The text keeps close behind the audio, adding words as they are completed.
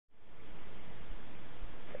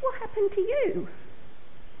happened to you?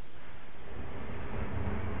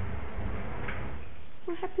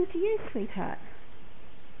 What happened to you, sweetheart?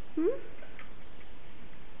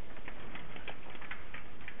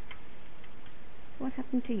 What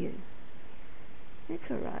happened to you? It's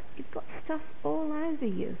all right. You've got stuff all over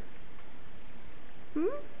you.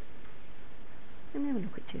 Let me have a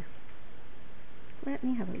look at you. Let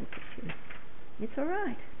me have a look at you. It's all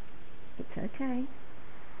right. It's okay.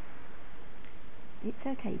 It's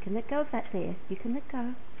okay. You can let go of that there. You can let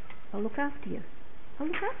go. I'll look after you. I'll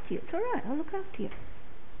look after you. It's all right. I'll look after you.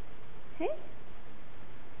 Hey?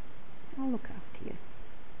 I'll look after you.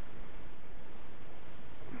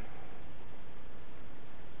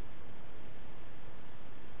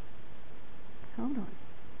 Hold on.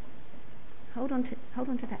 Hold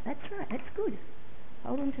on to that. That's right. That's good.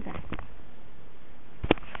 Hold on to that.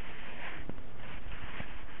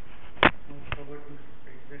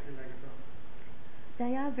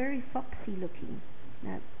 They are very foxy looking.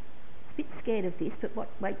 Now, a bit scared of this, but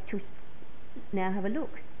wait till now have a look.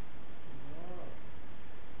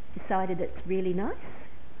 Decided it's really nice.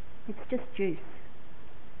 It's just juice.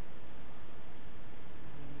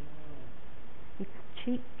 It's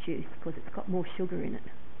cheap juice because it's got more sugar in it.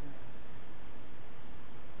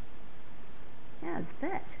 How's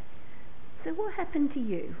that? So what happened to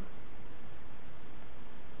you?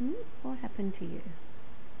 What happened to you?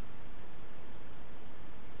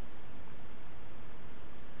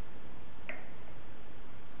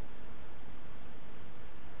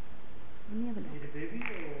 Let me have a look. Is it a baby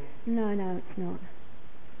or? No, it's not.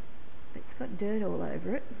 It's got dirt all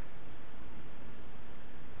over it.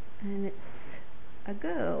 And it's a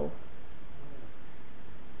girl.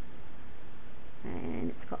 And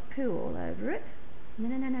it's got poo all over it. No,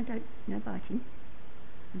 don't, no biting.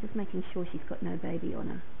 I'm just making sure she's got no baby on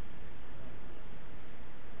her.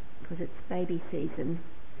 Because it's baby season.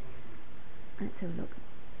 Let's have a look.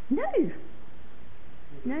 No!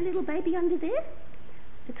 No little baby under there?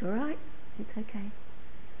 It's alright. It's okay.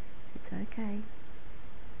 It's okay.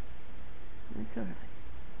 That's alright.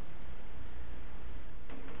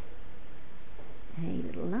 Hey,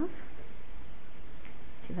 little love.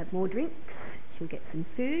 She'll have more drinks, she'll get some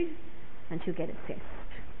food, and she'll get assessed.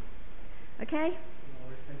 Okay?